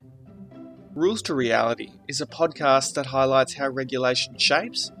Rules to Reality is a podcast that highlights how regulation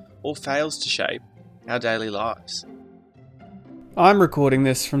shapes, or fails to shape, our daily lives. I'm recording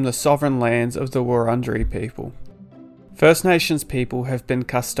this from the sovereign lands of the Wurundjeri people. First Nations people have been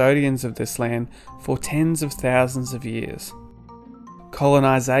custodians of this land for tens of thousands of years.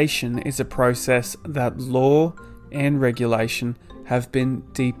 Colonisation is a process that law and regulation have been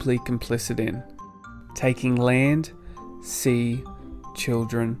deeply complicit in, taking land, sea,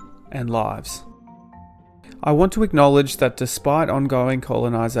 children, and lives. I want to acknowledge that despite ongoing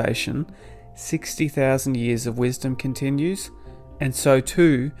colonisation, 60,000 years of wisdom continues, and so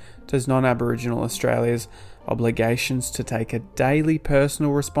too does non-Aboriginal Australia's obligations to take a daily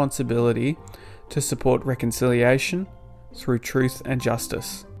personal responsibility to support reconciliation through truth and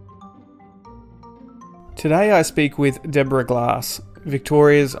justice. Today I speak with Deborah Glass,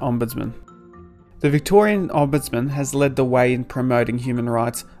 Victoria's Ombudsman. The Victorian Ombudsman has led the way in promoting human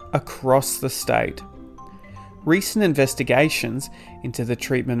rights across the state. Recent investigations into the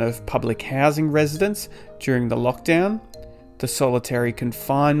treatment of public housing residents during the lockdown, the solitary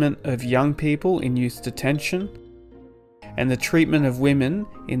confinement of young people in youth detention, and the treatment of women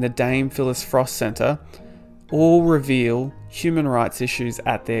in the Dame Phyllis Frost Centre all reveal human rights issues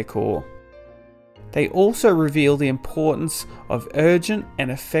at their core. They also reveal the importance of urgent and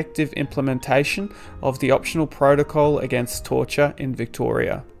effective implementation of the optional protocol against torture in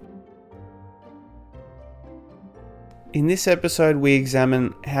Victoria. In this episode, we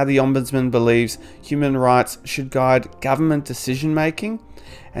examine how the Ombudsman believes human rights should guide government decision-making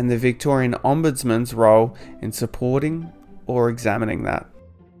and the Victorian Ombudsman's role in supporting or examining that.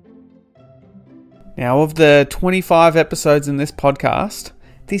 Now, of the 25 episodes in this podcast,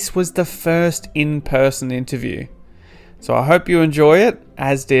 this was the first in-person interview. So I hope you enjoy it,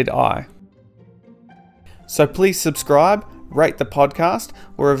 as did I. So please subscribe, rate the podcast.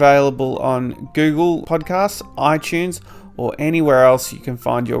 We're available on Google Podcasts, iTunes, or anywhere else you can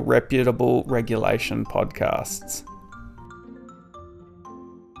find your reputable regulation podcasts.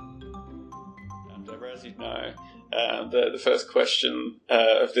 Deborah, as you know, the first question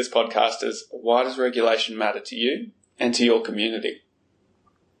of this podcast is, why does regulation matter to you and to your community?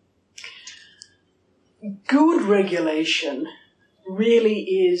 Good regulation really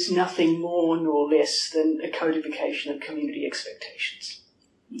is nothing more nor less than a codification of community expectations.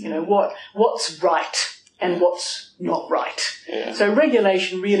 You know, what's right and what's not right. Yeah. So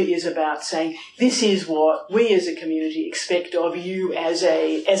regulation really is about saying, this is what we as a community expect of you as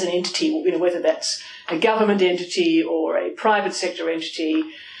an entity, you know, whether that's a government entity or a private sector entity,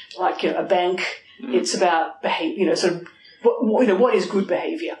 like, you know, a bank. It's about behavior, you know, sort of, what is good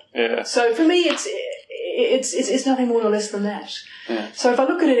behaviour? Yeah. So for me, it's nothing more nor less than that. Yeah. So if I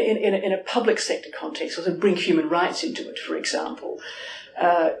look at it in a public sector context, or to bring human rights into it, for example,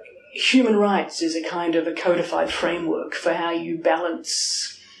 human rights is a kind of a codified framework for how you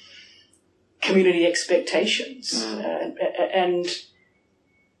balance community expectations, and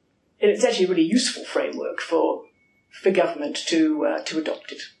it's actually a really useful framework for government to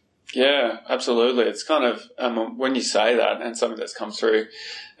adopt it. Yeah, absolutely. It's kind of, when you say that, and something that's come through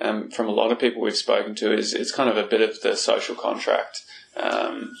from a lot of people we've spoken to, is it's kind of a bit of the social contract,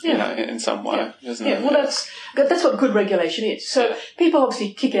 you know, in some way, isn't it? Yeah, well, that's what good regulation is. So people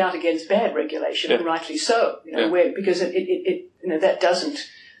obviously kick out against bad regulation, and rightly so, you know, because it you know, that doesn't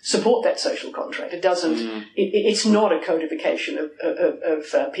support that social contract. It doesn't. It's not a codification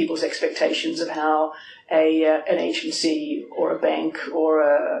of people's expectations of how an agency or a bank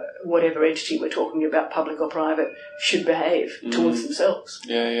or whatever entity we're talking about, public or private, should behave towards themselves.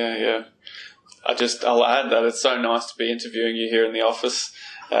 Yeah. I'll add that it's so nice to be interviewing you here in the office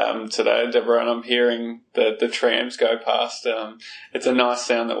today, Deborah, and I'm hearing the trams go past. It's a nice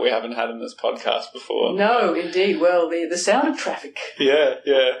sound that we haven't had in this podcast before. No, indeed. Well, the sound of traffic. Yeah,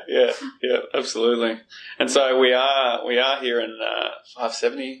 absolutely. And so we are here in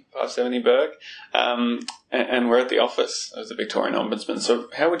 570 Burke, and we're at the office of the Victorian Ombudsman. So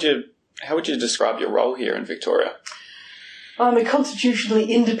how would you describe your role here in Victoria? I'm a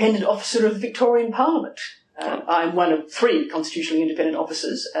constitutionally independent officer of the Victorian Parliament. I'm one of 3 constitutionally independent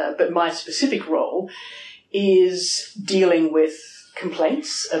officers, but my specific role is dealing with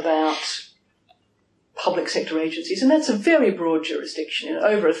complaints about public sector agencies, and that's a very broad jurisdiction. You know,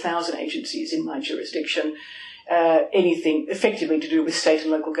 over 1,000 agencies in my jurisdiction, anything effectively to do with state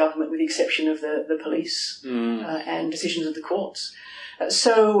and local government, with the exception of the police and decisions of the courts.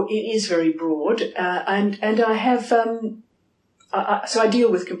 So it is very broad, and I have so I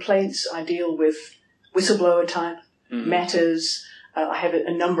deal with complaints, I deal with whistleblower type matters. I have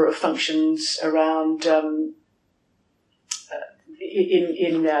a number of functions around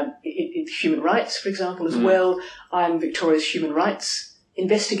in human rights, for example, as well. I'm Victoria's human rights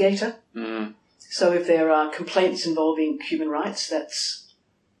investigator. So if there are complaints involving human rights, that's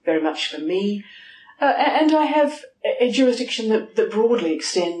very much for me. And I have a jurisdiction that broadly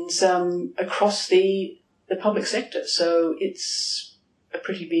extends across the public sector. So it's a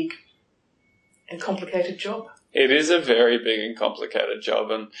pretty big and complicated job. It is a very big and complicated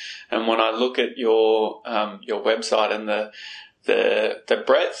job, and when I look at your website and the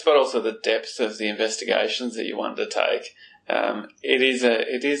breadth, but also the depth of the investigations that you undertake,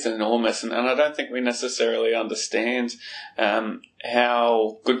 it is enormous, and I don't think we necessarily understand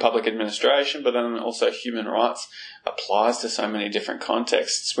how good public administration, but then also human rights, applies to so many different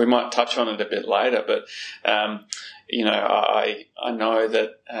contexts. We might touch on it a bit later, but I know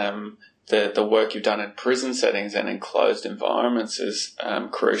that the work you've done in prison settings and in closed environments is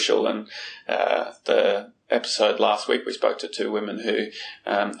crucial. And the episode last week, we spoke to two women who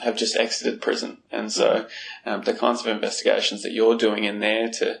have just exited prison. And so the kinds of investigations that you're doing in there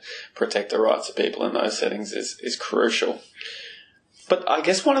to protect the rights of people in those settings is crucial. But I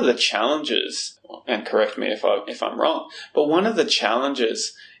guess one of the challenges, and correct me if I'm wrong, but one of the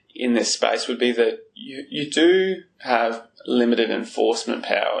challenges in this space would be that you do have limited enforcement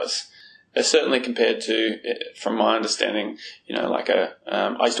powers. Certainly compared to, from my understanding,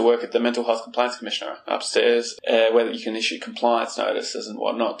 I used to work at the Mental Health Complaints Commissioner upstairs, where you can issue compliance notices and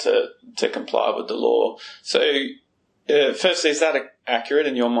whatnot to comply with the law. So, firstly, is that accurate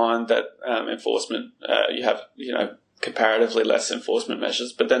in your mind that enforcement, you have, comparatively less enforcement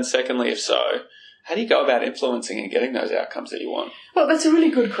measures? But then secondly, if so, how do you go about influencing and getting those outcomes that you want? Well, that's a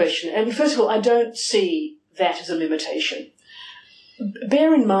really good question. And first of all, I don't see that as a limitation.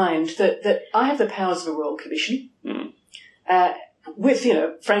 Bear in mind that I have the powers of a Royal Commission, with,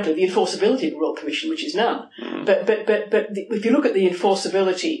 frankly, the enforceability of the Royal Commission, which is none. But if you look at the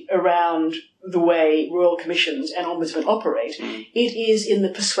enforceability around the way Royal Commissions and Ombudsmen operate, it is in the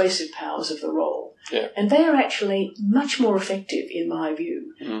persuasive powers of the role. Yeah. And they are actually much more effective, in my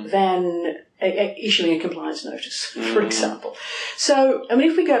view, than issuing a compliance notice, for example. So,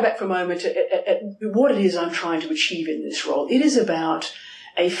 if we go back for a moment at what it is I'm trying to achieve in this role, it is about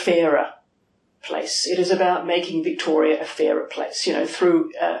a fairer place. It is about making Victoria a fairer place,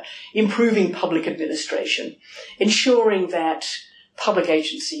 through improving public administration, ensuring that public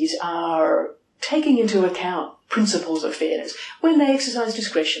agencies are taking into account principles of fairness when they exercise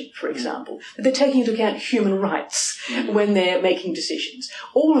discretion, for example, that they're taking into account human rights when they're making decisions.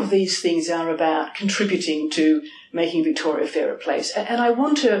 All of these things are about contributing to making Victoria a fairer place. And I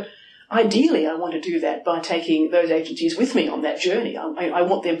want to do that by taking those agencies with me on that journey. I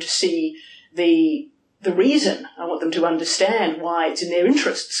want them to see the reason. I want them to understand why it's in their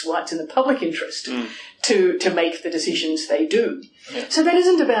interests, why it's in the public interest to make the decisions they do. Yeah. So that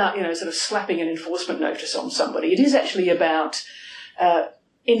isn't about, sort of slapping an enforcement notice on somebody. It is actually about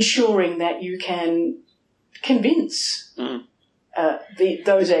ensuring that you can convince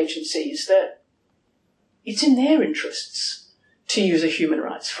those agencies that it's in their interests to use a human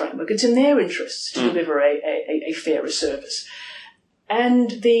rights framework. It's in their interests to deliver a fairer service.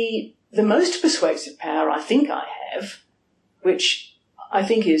 And the most persuasive power I think I have, which I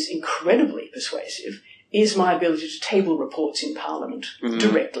think is incredibly persuasive, is my ability to table reports in Parliament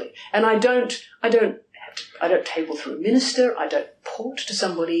directly. And I don't table through a minister. I don't report to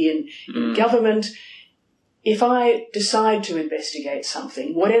somebody in government. If I decide to investigate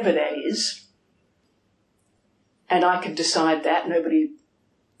something, whatever that is, and I can decide that, nobody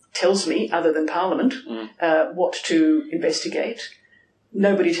tells me other than Parliament what to investigate.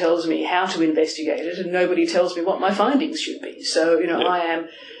 Nobody tells me how to investigate it, and nobody tells me what my findings should be. So, I am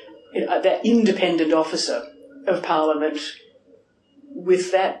that independent officer of Parliament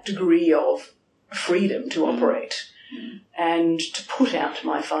with that degree of freedom to operate and to put out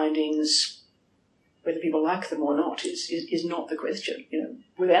my findings, whether people like them or not, is not the question,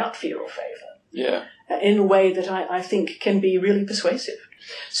 without fear or favour. Yeah. In a way that I think can be really persuasive.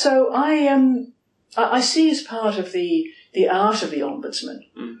 So I see as part of the art of the Ombudsman,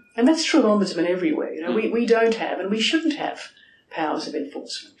 and that's true of Ombudsmen everywhere. We don't have, and we shouldn't have, powers of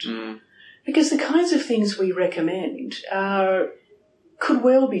enforcement. Because the kinds of things we recommend could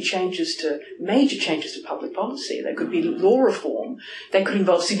well be major changes to public policy. They could be law reform. They could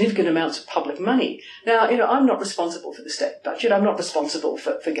involve significant amounts of public money. Now, I'm not responsible for the state budget. I'm not responsible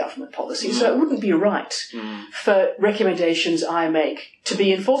for government policy. So it wouldn't be right for recommendations I make to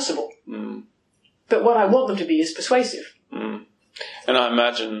be enforceable. But what I want them to be is persuasive. And I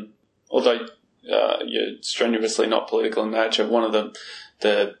imagine, although you're strenuously not political in nature, one of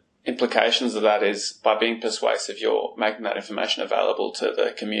the implications of that is by being persuasive, you're making that information available to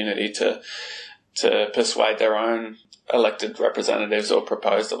the community to persuade their own elected representatives or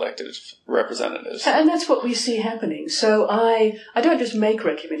proposed elected representatives. And that's what we see happening. So I don't just make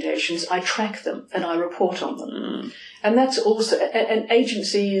recommendations, I track them and I report on them. And that's also, and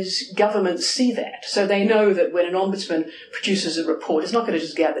agencies, governments see that. So they know that when an ombudsman produces a report, it's not going to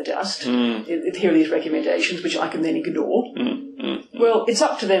just gather dust. Here are these recommendations, which I can then ignore. Well, it's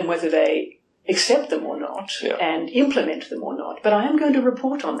up to them whether they accept them or not and implement them or not. But I am going to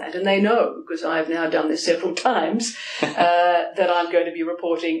report on that. And they know, because I've now done this several times, that I'm going to be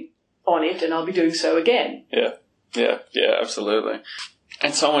reporting on it and I'll be doing so again. Yeah, absolutely.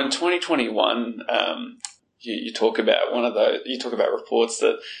 And so in 2021, you talk about you talk about reports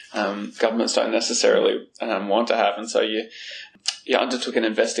that governments don't necessarily want to have, and so you undertook an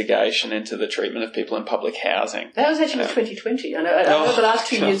investigation into the treatment of people in public housing. That was actually 2020. I know the last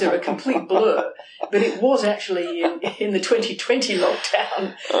 2 years are a complete blur, but it was actually in the 2020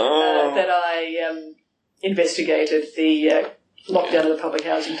 lockdown that I investigated the lockdown of the public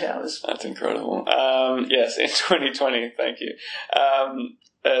housing towers. That's incredible. Yes, in 2020. Thank you.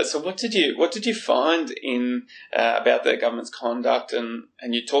 So what did you find in about the government's conduct, and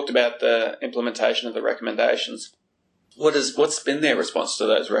you talked about the implementation of the recommendations? What's been their response to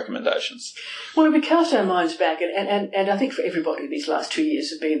those recommendations? Well, we cast our minds back, and I think for everybody these last 2 years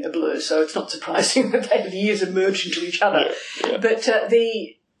have been a blur, so it's not surprising that the years have merged into each other. Yeah. But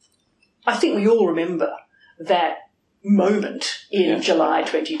I think we all remember that moment in July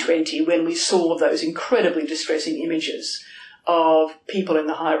 2020 when we saw those incredibly distressing images of people in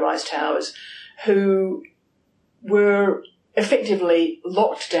the high-rise towers who were effectively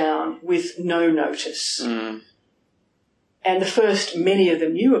locked down with no notice. And the first many of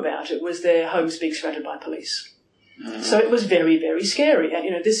them knew about it was their homes being surrounded by police. So it was very, very scary.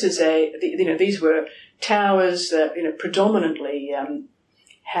 And, this is these were towers that, predominantly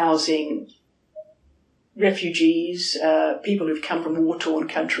housing refugees, people who've come from war-torn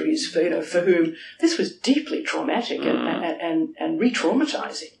countries, for whom this was deeply traumatic and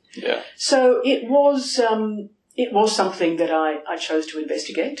re-traumatizing. Yeah. So it was something that I chose to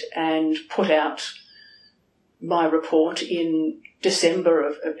investigate and put out my report in December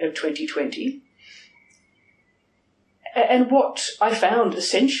of 2020. And what I found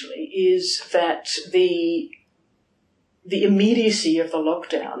essentially is that the immediacy of the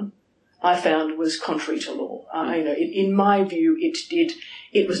lockdown I found was contrary to law. In my view,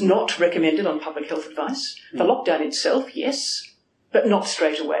 it was not recommended on public health advice. The lockdown itself, yes, but not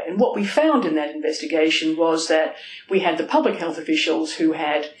straight away. And what we found in that investigation was that we had the public health officials who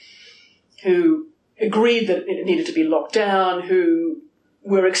agreed that it needed to be locked down, who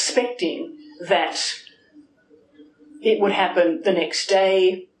were expecting that it would happen the next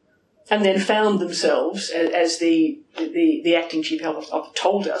day, and then found themselves, as the acting chief health officer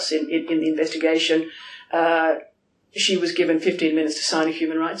told us in the investigation, she was given 15 minutes to sign a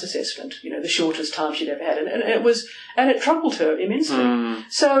human rights assessment, the shortest time she'd ever had. And it troubled her immensely.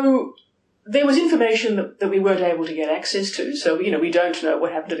 So there was information that we weren't able to get access to. So, we don't know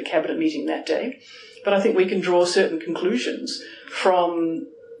what happened at a cabinet meeting that day. But I think we can draw certain conclusions from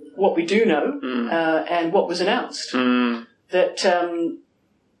what we do know and what was announced. That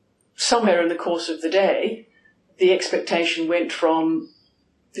somewhere in the course of the day, the expectation went from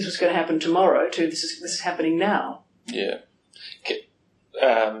this was going to happen tomorrow to this is happening now. Yeah.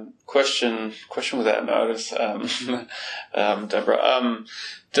 Question without notice, Deborah.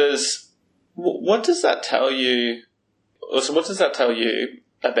 What does that tell you? Also, what does that tell you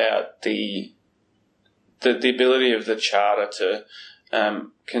about the ability of the Charter to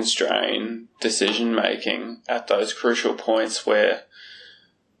constrain decision making at those crucial points where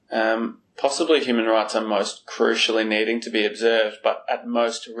possibly human rights are most crucially needing to be observed, but at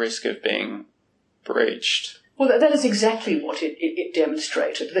most risk of being breached? Well, that is exactly what it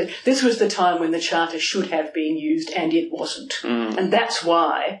demonstrated. This was the time when the Charter should have been used and it wasn't. And that's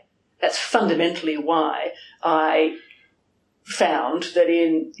fundamentally why I found that,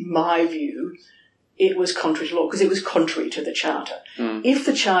 in my view, it was contrary to law, because it was contrary to the Charter. If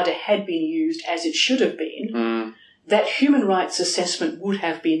the Charter had been used as it should have been, that human rights assessment would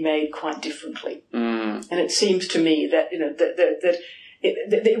have been made quite differently. And it seems to me that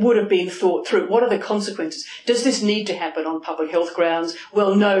it would have been thought through. What are the consequences? Does this need to happen on public health grounds?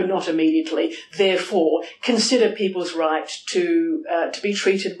 Well, no, not immediately. Therefore, consider people's right to be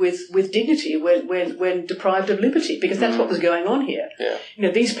treated with dignity when deprived of liberty, because that's what was going on here.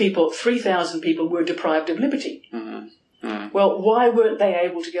 Yeah. These people, 3,000 people, were deprived of liberty. Well, why weren't they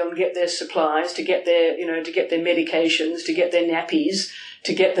able to go and get their supplies, to get their medications, to get their nappies,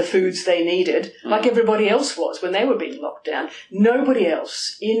 to get the foods they needed, like everybody else was when they were being locked down? Nobody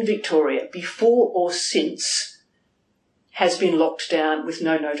else in Victoria, before or since, has been locked down with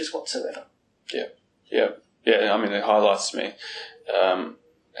no notice whatsoever. Yeah. I mean, it highlights to me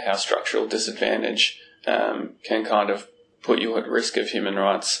how structural disadvantage can kind of put you at risk of human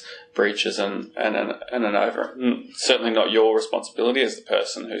rights breaches and certainly not your responsibility as the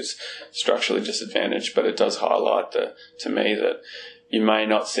person who's structurally disadvantaged, but it does highlight to me that you may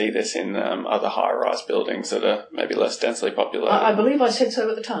not see this in other high-rise buildings that are maybe less densely populated. I believe I said so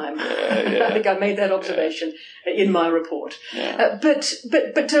at the time. Yeah. I think I made that observation in my report. Yeah. But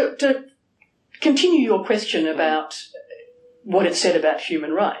to continue your question about what it said about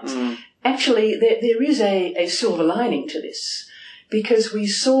human rights, actually there is a silver lining to this, because we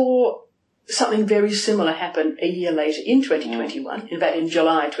saw something very similar happen a year later in 2021, in fact in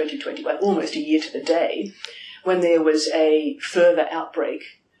July 2021, almost a year to the day, when there was a further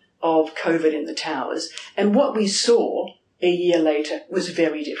outbreak of COVID in the towers. And what we saw a year later was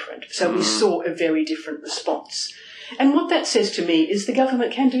very different. So we saw a very different response. And what that says to me is the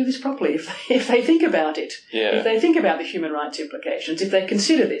government can do this properly if they think about it, if they think about the human rights implications, if they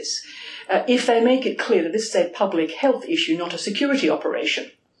consider this, if they make it clear that this is a public health issue, not a security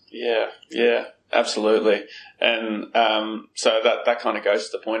operation. Yeah, absolutely. And so that kind of goes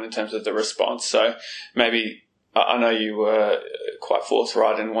to the point in terms of the response. So maybe I know you were quite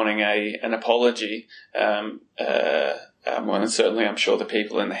forthright in wanting an apology. Well, and certainly I'm sure the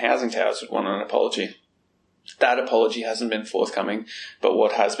people in the housing towers would want an apology. That apology hasn't been forthcoming, but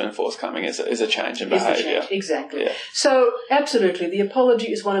what has been forthcoming is a change in behaviour. Exactly. Yeah. So, absolutely, the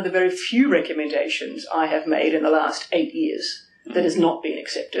apology is one of the very few recommendations I have made in the last 8 years that has not been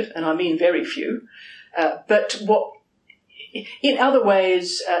accepted, and I mean very few. But in other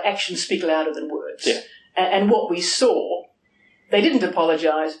ways, actions speak louder than words. Yeah. And what we saw, they didn't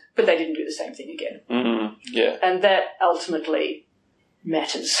apologise, but they didn't do the same thing again. Yeah. And that ultimately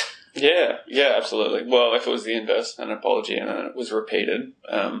matters. Yeah, absolutely. Well, if it was the inverse, an apology, and then it was repeated,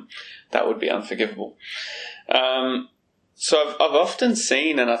 that would be unforgivable. So I've often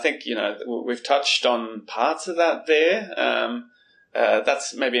seen, and I think, we've touched on parts of that there.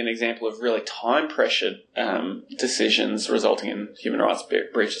 That's maybe an example of really time-pressured decisions resulting in human rights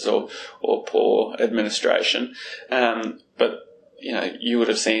breaches or poor administration. But you would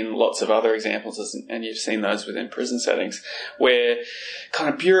have seen lots of other examples, and you've seen those within prison settings, where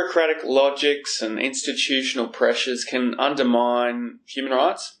kind of bureaucratic logics and institutional pressures can undermine human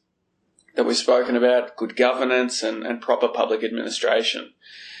rights that we've spoken about, good governance and proper public administration.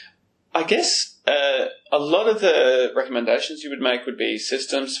 I guess a lot of the recommendations you would make would be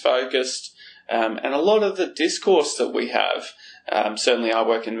systems-focused, and a lot of the discourse that we have, certainly I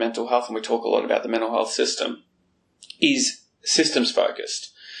work in mental health and we talk a lot about the mental health system, is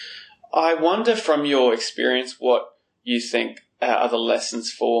systems-focused. I wonder from your experience what you think are the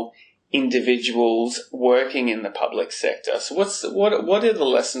lessons for individuals working in the public sector. So what are the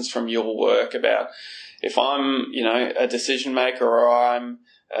lessons from your work about if I'm, a decision maker, or I'm,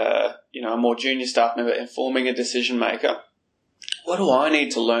 a more junior staff member informing a decision maker? What do I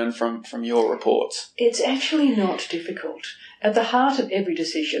need to learn from your reports? It's actually not difficult. At the heart of every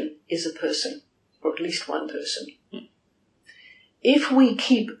decision is a person, or at least one person. If we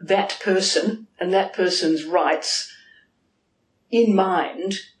keep that person and that person's rights in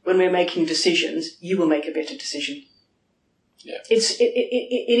mind when we're making decisions, you will make a better decision. Yeah.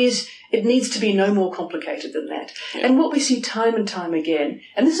 It needs to be no more complicated than that. Yeah. And what we see time and time again,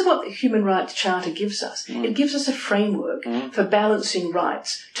 and this is what the Human Rights Charter gives us. It gives us a framework for balancing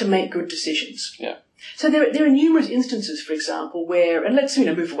rights to make good decisions. Yeah. So there are numerous instances, for example, where, and let's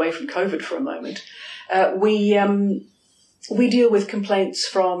move away from COVID for a moment, we deal with complaints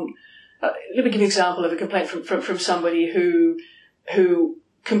from, let me give you an example of a complaint from somebody who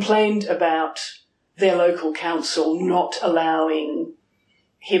complained about their local council not allowing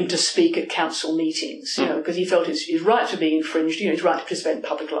him to speak at council meetings, because he felt his rights were being infringed, his right to participate in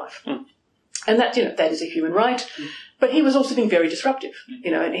public life. And that, that is a human right, but he was also being very disruptive,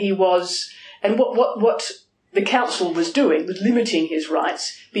 and he was, and what the council was doing was limiting his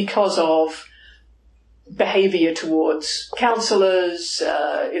rights because of behaviour towards councillors,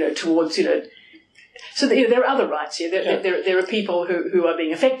 towards, so there are other rights here. There are people who are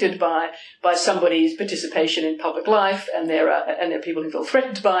being affected by somebody's participation in public life, and there are people who feel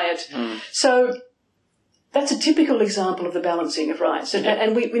threatened by it. So that's a typical example of the balancing of rights.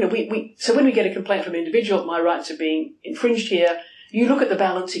 And we so when we get a complaint from an individual, my rights are being infringed here, you look at the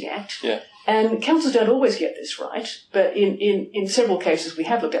Balancing Act, and councils don't always get this right, but in several cases we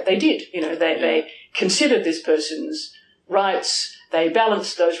have looked at, they did. They considered this person's rights, they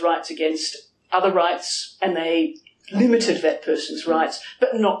balanced those rights against other rights, and they limited that person's rights,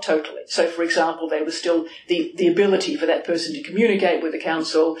 but not totally. So, for example, there was still the ability for that person to communicate with the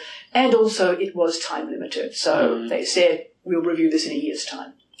council, and also it was time limited. So they said, we'll review this in a year's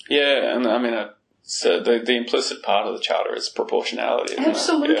time. Yeah, and I mean, so the implicit part of the Charter is proportionality, isn't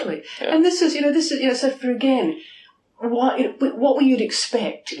Absolutely. it? Yeah. And this is, so for again, what you'd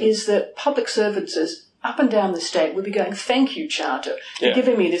expect is that public services up and down the state would be going, thank you, Charter, for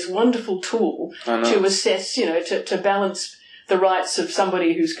giving me this wonderful tool to assess, to balance the rights of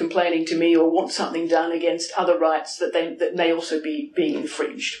somebody who's complaining to me or wants something done against other rights that may also be being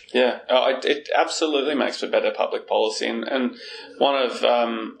infringed. Yeah, it absolutely makes for better public policy. And one of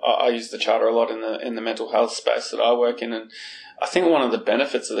I use the Charter a lot in the mental health space that I work in, and I think one of the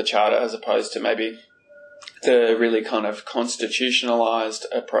benefits of the Charter, as opposed to maybe the really kind of constitutionalized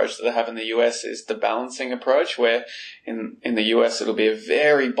approach that they have in the US, is the balancing approach, where in the US it'll be a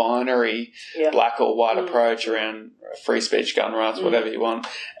very binary black or white approach around free speech, gun rights, whatever you want.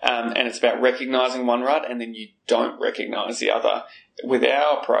 And it's about recognizing one right and then you don't recognize the other. With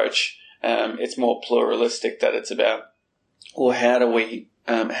our approach, it's more pluralistic, that it's about, well, how do we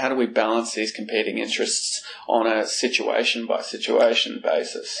balance these competing interests on a situation-by-situation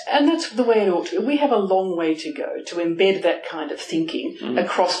basis? And that's the way it ought to be. We have a long way to go to embed that kind of thinking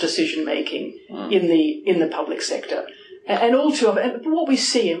across decision-making in the public sector. And all too often, and what we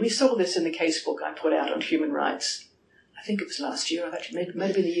see, and we saw this in the casebook I put out on human rights, I think it was last year, it may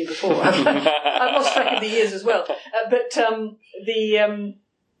have been the year before. I've lost track of the years as well. But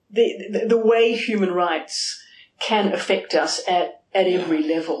the way human rights can affect us at every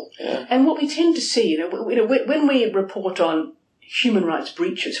level. Yeah. And what we tend to see, when we report on human rights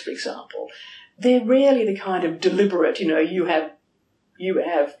breaches, for example, they're rarely the kind of deliberate, you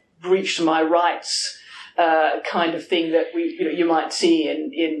have breached my rights kind of thing that you might see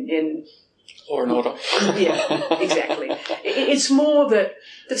in Law and Order. Yeah, exactly. It's more that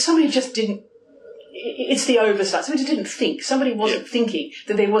somebody just didn't. It's the oversight. Somebody didn't think. Somebody wasn't thinking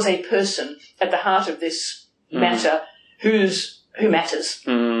that there was a person at the heart of this matter who matters.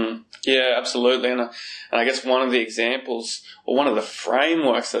 Yeah, absolutely. And I guess one of the examples, or one of the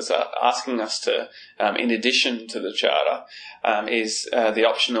frameworks that's asking us to, in addition to the Charter, is the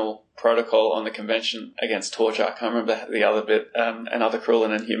optional protocol on the Convention Against Torture. I can't remember the other bit, and other cruel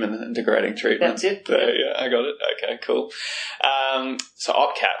and inhuman and degrading treatment. That's it. Yeah, I got it. Okay, cool. So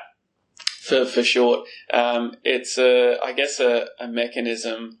OPCAT, for short, it's a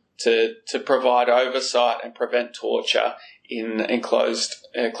mechanism to provide oversight and prevent torture in closed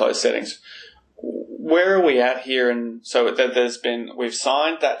settings. Where are we at here? And so we've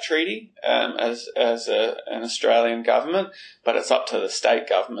signed that treaty as an Australian government, but it's up to the state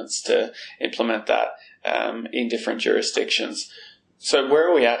governments to implement that in different jurisdictions. So where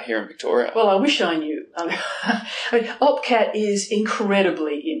are we at here in Victoria? Well, I wish I knew. OPCAT is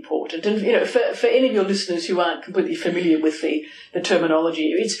incredibly important, and for any of your listeners who aren't completely familiar with the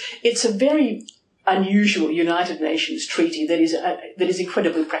terminology, it's a very unusual United Nations treaty that is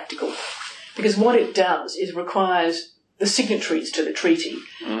incredibly practical, because what it does is requires the signatories to the treaty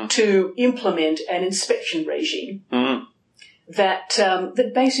to implement an inspection regime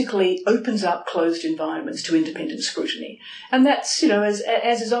that basically opens up closed environments to independent scrutiny. And that's,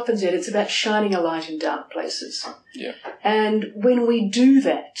 as is often said, it's about shining a light in dark places. Yeah. And when we do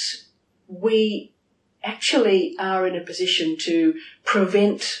that, we actually are in a position to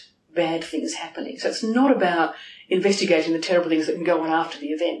prevent bad things happening. So it's not about investigating the terrible things that can go on after the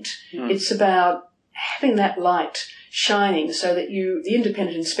event. It's about having that light shining so that the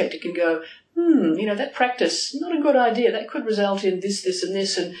independent inspector can go, that practice, not a good idea. That could result in this, and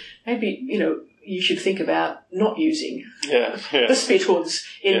this, and maybe, you should think about not using the spit hoods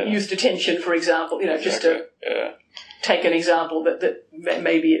in youth detention, for example, just to take an example that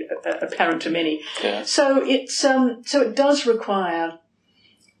may be apparent to many. Yeah. So it does require,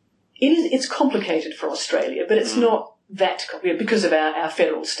 it's complicated for Australia, but it's not that complicated because of our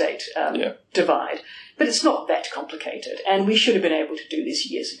federal-state divide. But it's not that complicated, and we should have been able to do this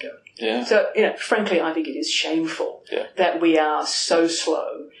years ago. Yeah. So, frankly, I think it is shameful that we are so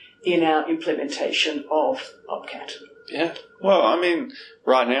slow in our implementation of OPCAT. Yeah. Well, I mean,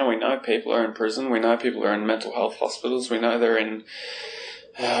 right now we know people are in prison. We know people are in mental health hospitals. We know they're in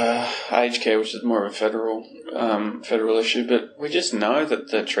aged care, which is more of a federal issue. But we just know that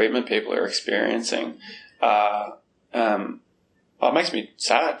the treatment people are experiencing are it makes me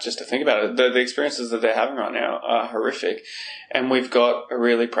sad just to think about it. The experiences that they're having right now are horrific, and we've got a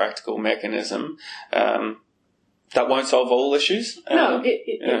really practical mechanism that won't solve all issues. No,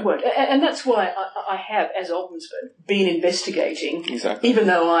 it won't. And that's why I have, as Ombudsman, been investigating, exactly. Even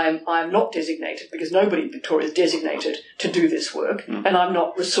though I'm not designated, because nobody in Victoria is designated to do this work, and I'm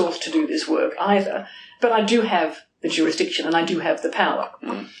not resourced to do this work either, but I do have the jurisdiction and I do have the power.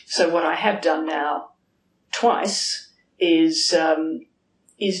 So what I have done now twice is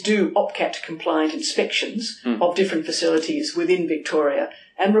do OPCAT compliant inspections of different facilities within Victoria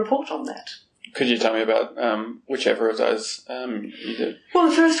and report on that. Could you tell me about whichever of those you did? Well,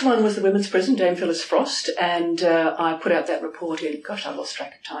 the first one was the women's prison, Dame Phyllis Frost, and I put out that report in, I lost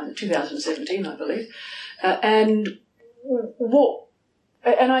track of time, in 2017, I believe. And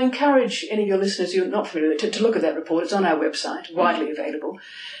I encourage any of your listeners who are not familiar with it to look at that report. It's on our website, widely available.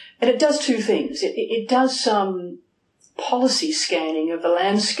 And it does two things. It does some policy scanning of the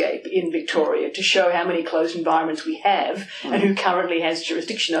landscape in Victoria to show how many closed environments we have and who currently has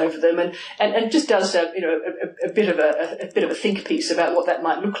jurisdiction over them, and just does a bit of a think piece about what that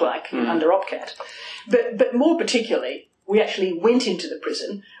might look like under OPCAT. But more particularly, we actually went into the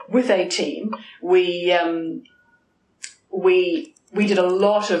prison with a team. We did a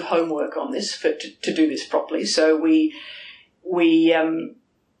lot of homework on this to do this properly. So we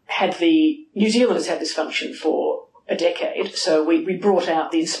had New Zealand has had this function for a decade, so we brought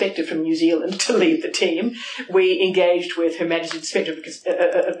out the inspector from New Zealand to lead the team. We engaged with Her Majesty's Inspector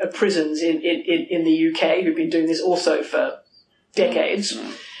of Prisons in the UK, who've been doing this also for decades,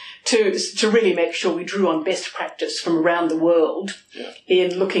 to really make sure we drew on best practice from around the world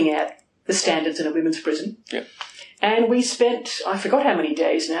in looking at the standards in a women's prison. Yeah. And we spent, I forgot how many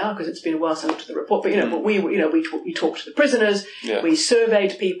days now, because it's been a while since I looked at the report, but we talked to the prisoners, we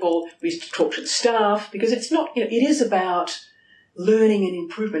surveyed people, we talked to the staff, because it's not, it is about learning and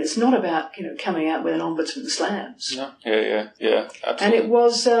improvement. It's not about, coming out with an ombudsman slams. No. Yeah, absolutely. And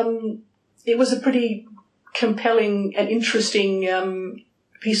it was a pretty compelling and interesting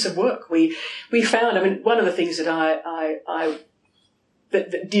piece of work. We found, one of the things that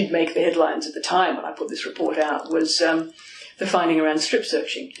that did make the headlines at the time when I put this report out was the finding around strip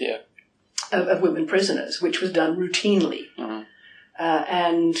searching of women prisoners, which was done routinely.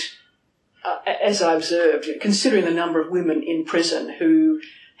 And as I observed, considering the number of women in prison who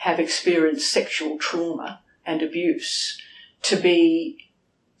have experienced sexual trauma and abuse, to be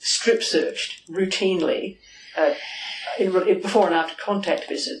strip searched routinely before and after contact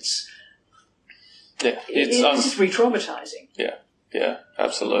visits, it's just re-traumatising. Yeah,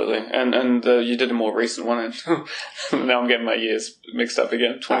 absolutely. And you did a more recent one, and now I'm getting my years mixed up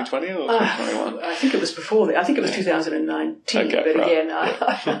again. 2020 or 2021? I think it was before that. I think it was 2019. Okay, but right. Again,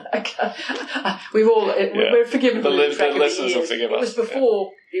 we're forgiven. The listeners will forgive us.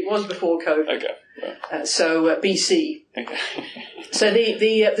 It was before COVID. Okay. Right. So BC. Okay. So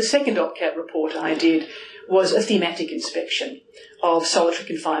the second OPCAT report I did was a thematic inspection of solitary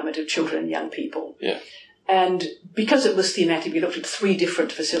confinement of children and young people. Yeah. And because it was thematic, we looked at 3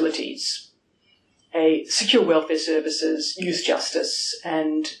 different facilities: a secure welfare services, youth justice,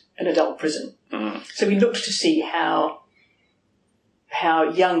 and an adult prison. So we looked to see how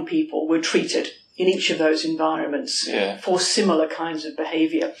young people were treated in each of those environments for similar kinds of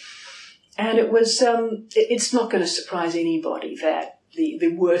behaviour. And it was it's not going to surprise anybody that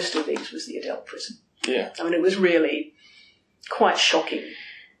the worst of these was the adult prison. Yeah. It was really quite shocking.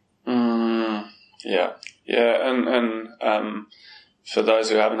 And for those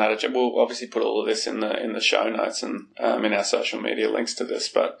who haven't had a chance, we'll obviously put all of this in the show notes and in our social media links to this.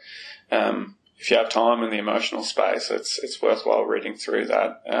 But if you have time in the emotional space, it's worthwhile reading through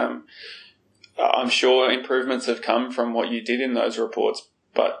that. I'm sure improvements have come from what you did in those reports,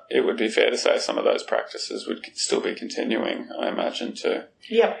 but it would be fair to say some of those practices would still be continuing, I imagine, too.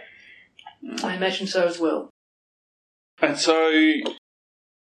 Yep. I imagine so as well. And so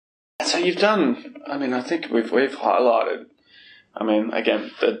you've done, I think we've highlighted,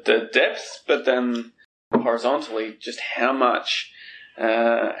 again, the depth, but then horizontally just how many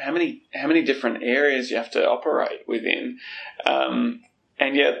different areas you have to operate within.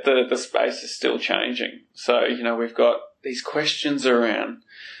 And yet the space is still changing. So, we've got these questions around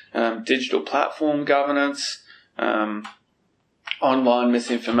digital platform governance, online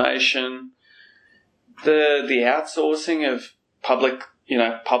misinformation, the outsourcing of public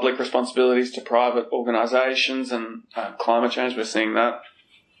responsibilities to private organisations, and climate change. We're seeing that,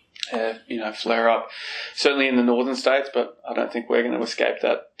 flare up, certainly in the northern states, but I don't think we're going to escape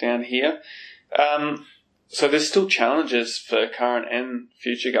that down here. So there's still challenges for current and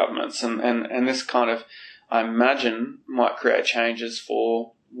future governments, and this kind of, I imagine might create changes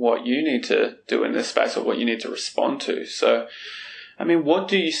for what you need to do in this space or what you need to respond to. So, I mean, what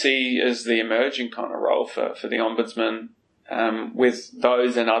do you see as the emerging kind of role for the Ombudsman with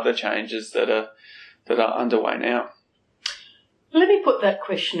those and other changes that are underway now? Let me put that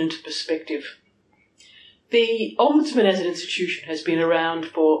question into perspective. The Ombudsman as an institution has been around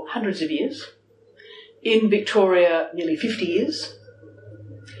for hundreds of years. In Victoria, nearly 50 years.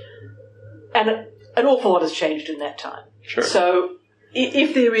 And an awful lot has changed in that time. Sure. So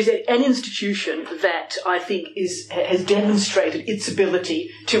if there is an institution that I think has demonstrated its ability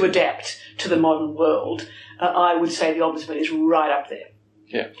to adapt to the modern world, I would say the Ombudsman is right up there.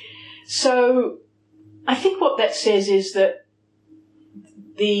 Yeah. So I think what that says is that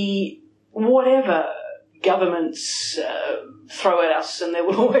whatever governments throw at us, and there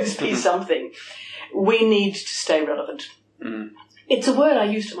will always be something, we need to stay relevant. Mm. It's a word I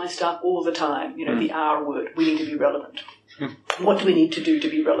use to my staff all the time, the R word. We need to be relevant. What do we need to do to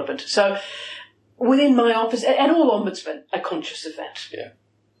be relevant? So within my office, and all ombudsmen are conscious of that. Yeah.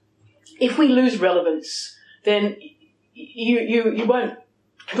 If we lose relevance, then you won't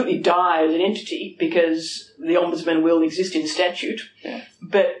completely die as an entity because the ombudsman will exist in statute,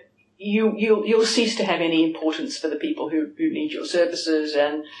 but you'll cease to have any importance for the people who need your services,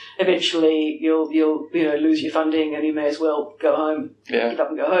 and eventually you'll lose your funding, and you may as well go home, give up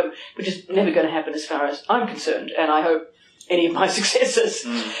and go home, which is never going to happen as far as I'm concerned, and I hope any of my successors.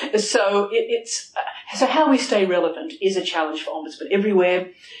 So so how we stay relevant is a challenge for ombudsmen everywhere,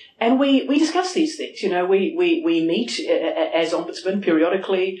 and we discuss these things. We meet as ombudsmen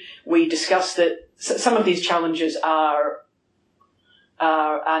periodically. We discuss that some of these challenges are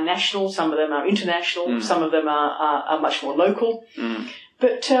national, some of them are international, some of them are much more local.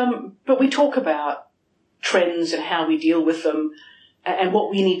 But we talk about trends and how we deal with them and what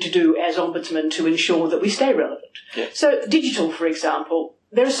we need to do as ombudsmen to ensure that we stay relevant. Yeah. So digital, for example,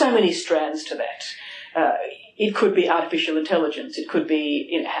 there are so many strands to that. It could be artificial intelligence. It could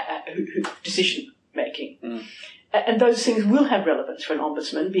be decision making. And those things will have relevance for an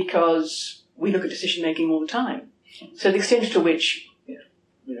ombudsman because we look at decision making all the time. So the extent to which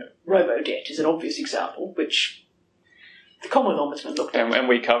robo-debt is an obvious example, which the Commonwealth Ombudsman looked at. And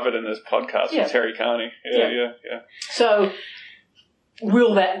we covered in this podcast with Terry Carney. Yeah. So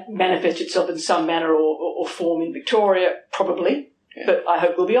will that manifest itself in some manner or form in Victoria? Probably. Yeah. But I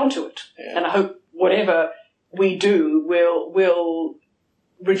hope we'll be onto it. Yeah. And I hope whatever we do will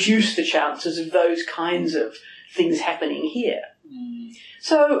reduce the chances of those kinds of things happening here.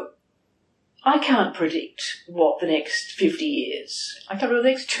 So I can't predict what the next 50 years, I can't predict the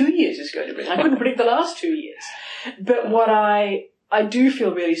next 2 years is going to bring. I couldn't predict the last 2 years. But what I do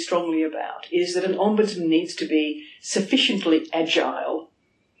feel really strongly about is that an ombudsman needs to be sufficiently agile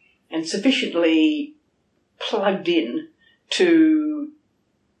and sufficiently plugged in to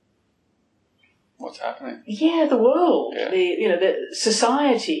what's happening. Yeah, the world, the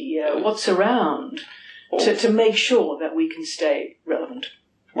society, what's around, to make sure that we can stay relevant.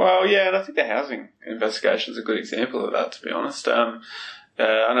 Well, yeah, and I think the housing investigation is a good example of that, to be honest. I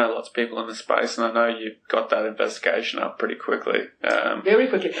know lots of people in the space, and I know you got that investigation up pretty quickly. Very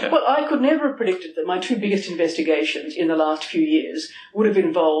quickly. Yeah. Well, I could never have predicted that my two biggest investigations in the last few years would have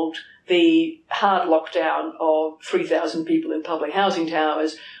involved the hard lockdown of 3,000 people in public housing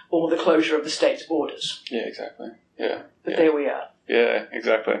towers or the closure of the state's borders. Yeah, exactly. Yeah. But there we are. Yeah,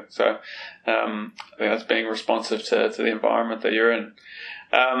 exactly. So I think that's being responsive to the environment that you're in.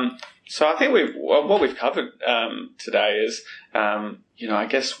 So I think what we've covered today is, I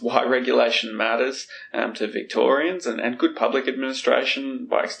guess why regulation matters to Victorians and good public administration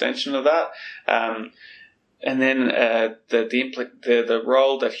by extension of that, and then the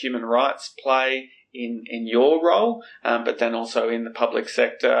role that human rights play in your role, but then also in the public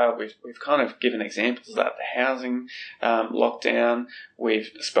sector. We've kind of given examples of that, the housing lockdown. We've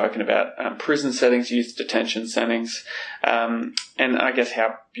spoken about prison settings, youth detention settings, and I guess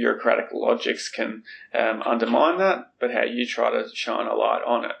how bureaucratic logics can undermine that, but how you try to shine a light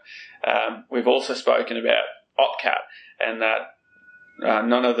on it. We've also spoken about OPCAT and that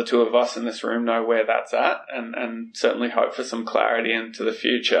none of the two of us in this room know where that's at, and certainly hope for some clarity into the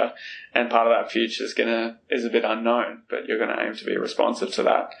future. And part of that future is a bit unknown, but you're going to aim to be responsive to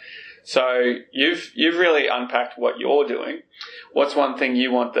that. So you've really unpacked what you're doing. What's one thing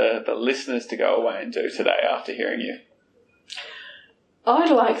you want the listeners to go away and do today after hearing you?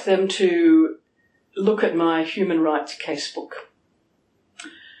 I'd like them to look at my human rights casebook,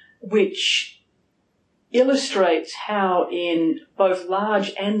 which illustrates how in both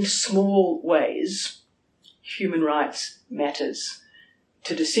large and small ways human rights matters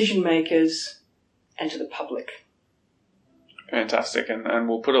to decision makers, and to the public. Fantastic, and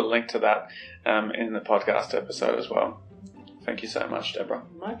we'll put a link to that in the podcast episode as well. Thank you so much, Deborah.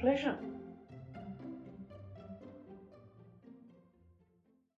 My pleasure.